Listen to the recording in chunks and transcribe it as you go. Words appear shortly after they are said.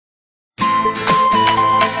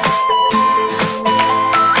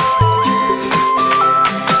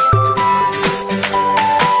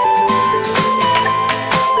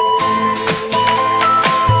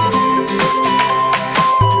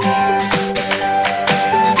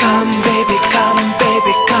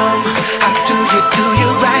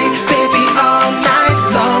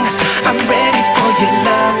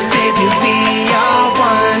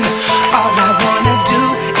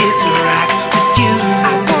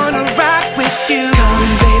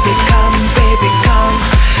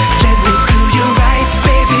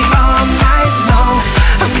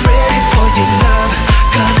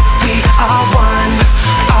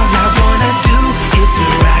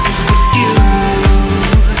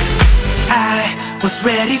was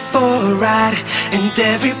ready for a ride, and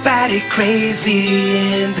everybody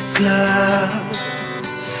crazy in the club.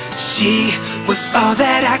 She was all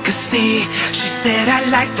that I could see. She said, I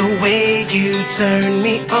like the way you turn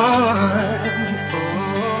me on.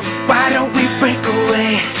 Why don't we break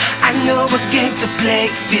away? I know a game to play.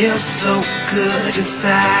 Feels so good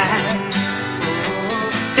inside.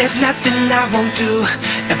 There's nothing I won't do,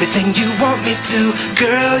 everything you want me to.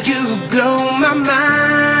 Girl, you blow my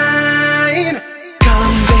mind.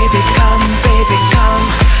 Come baby, come baby, come.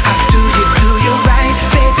 How do you right,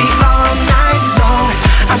 baby, all night long.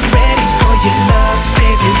 I'm ready for your love,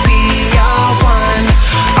 baby, we are one.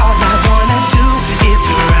 All I wanna do is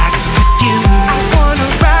rock with you. I wanna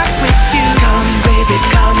rock with you. Come baby,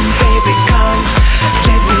 come baby, come.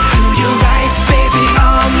 Let me do you right, baby,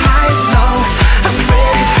 all night long. I'm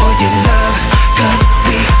ready for your love, 'cause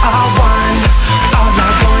we are one. All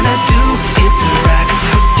I wanna do is rock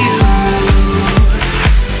with you.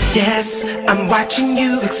 Yes, I'm watching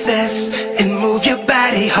you excess and move your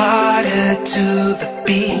body harder to the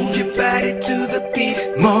beat. Move your body to the beat.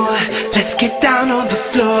 More, let's get down on the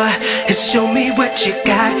floor and show me what you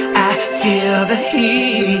got. I feel the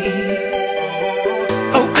heat.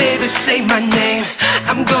 Oh baby, say my name,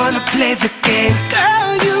 I'm gonna play the game. Girl,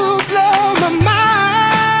 you